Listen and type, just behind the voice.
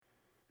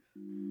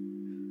Yo,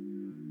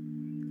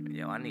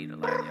 I need a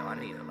lighter. Yo, I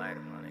need a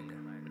lighter, my nigga.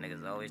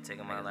 Niggas always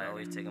taking my lighter.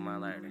 Always taking my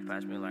lighter.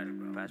 Pass me a lighter,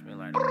 bro. Pass me a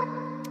lighter.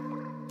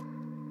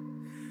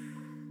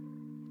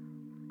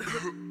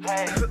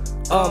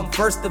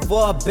 First of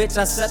all, bitch,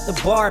 I set the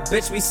bar,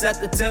 bitch, we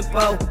set the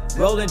tempo.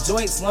 Rolling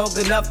joints long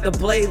enough to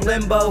play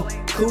limbo.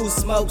 Cool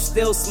smoke,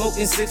 still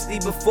smoking 60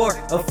 before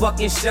a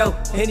fucking show.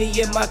 Henny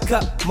in my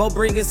cup, Mo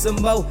bringing some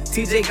mo.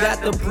 TJ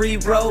got the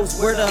pre-rolls,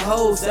 we're the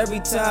hoes. Every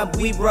time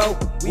we roll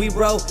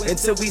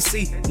until we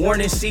see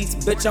warning sheets.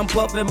 Bitch, I'm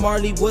puffing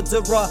Marley Woods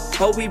of raw.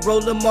 Oh, we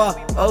roll them off.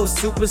 Oh,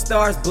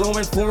 superstars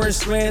blowing foreign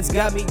strands,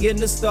 got me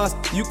getting the stars.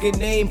 You can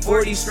name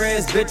 40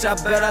 strands, bitch, I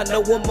bet I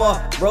know them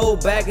all. Roll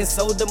back and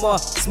sold them all.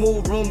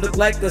 Smooth room look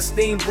like a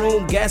steam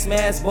room. Gas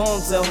mask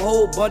bones, a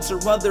whole bunch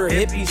of other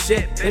hippie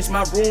shit. Bitch,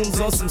 my room's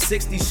on some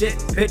 60 shit.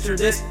 Picture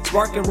this,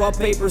 sparking raw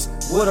papers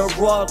with a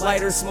raw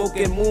lighter,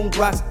 smoking moon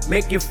rocks,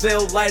 make you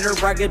feel lighter.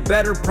 I get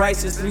better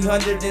prices,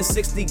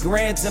 360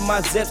 grands in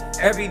my zips.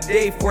 Every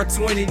day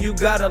 420, you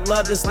gotta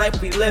love this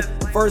life we live.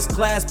 First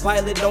class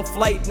pilot on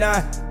flight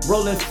 9,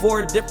 rolling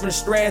 4 different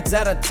strands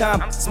at a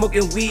time.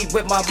 Smoking weed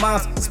with my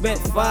mom, spent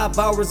 5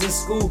 hours in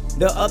school,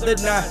 the other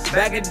 9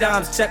 bag of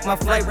dimes. Check my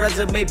flight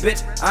resume,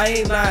 bitch, I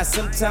ain't lying.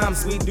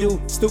 Sometimes we do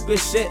stupid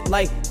shit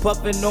like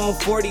puffing on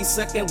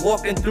 42nd,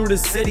 walking through the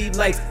city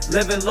lights,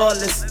 living lawless.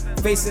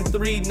 Facing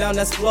 3, now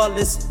that's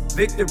flawless.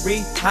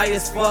 Victory, high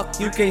as fuck,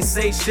 you can't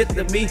say shit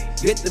to me.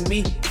 Get to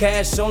me,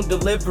 cash on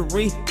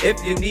delivery.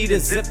 If you need a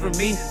zip from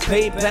me,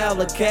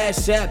 PayPal or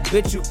Cash App,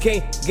 bitch, you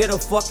can't get a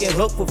fucking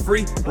hook for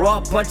free.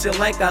 Raw punching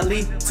like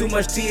Ali, too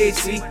much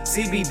THC,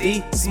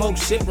 CBD. Smoke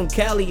shit from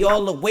Cali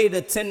all the way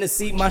to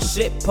Tennessee. My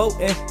shit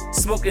potent,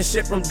 smoking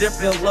shit from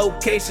different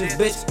locations,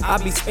 bitch. I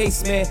be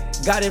spaceman,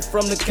 got it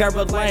from the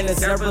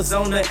Carolinas,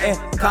 Arizona,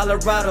 and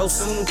Colorado.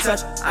 Soon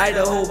touch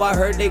Idaho, I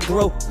heard they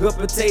grow good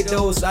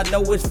potatoes. I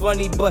know it's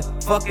funny, but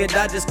fuck it,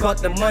 I just caught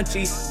the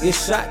munchies. Get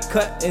shot,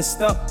 cut, and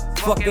stumped.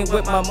 Fucking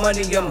with my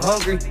money, I'm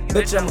hungry.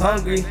 Bitch, I'm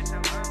hungry.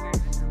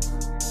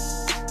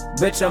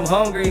 Bitch, I'm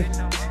hungry.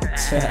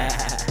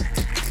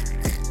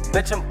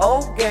 Bitch, I'm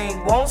old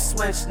gang, won't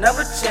switch,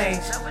 never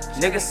change.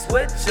 Niggas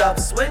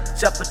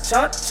switch up a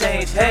chunk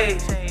change. Hey,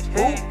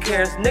 who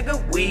cares,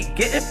 nigga, we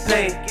getting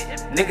paid.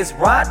 Niggas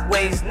ride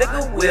ways,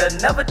 nigga, we'll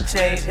never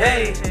change.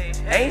 Hey,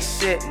 ain't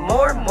shit,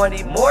 more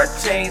money, more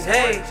change.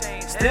 Hey,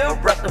 still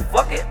rep the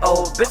fucking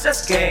old bitch,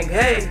 that's gang.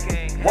 Hey,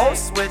 won't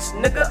switch,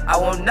 nigga, I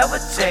won't never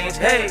change.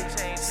 Hey,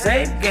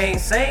 same gang,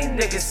 same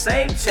niggas,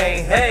 same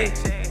chain. Hey.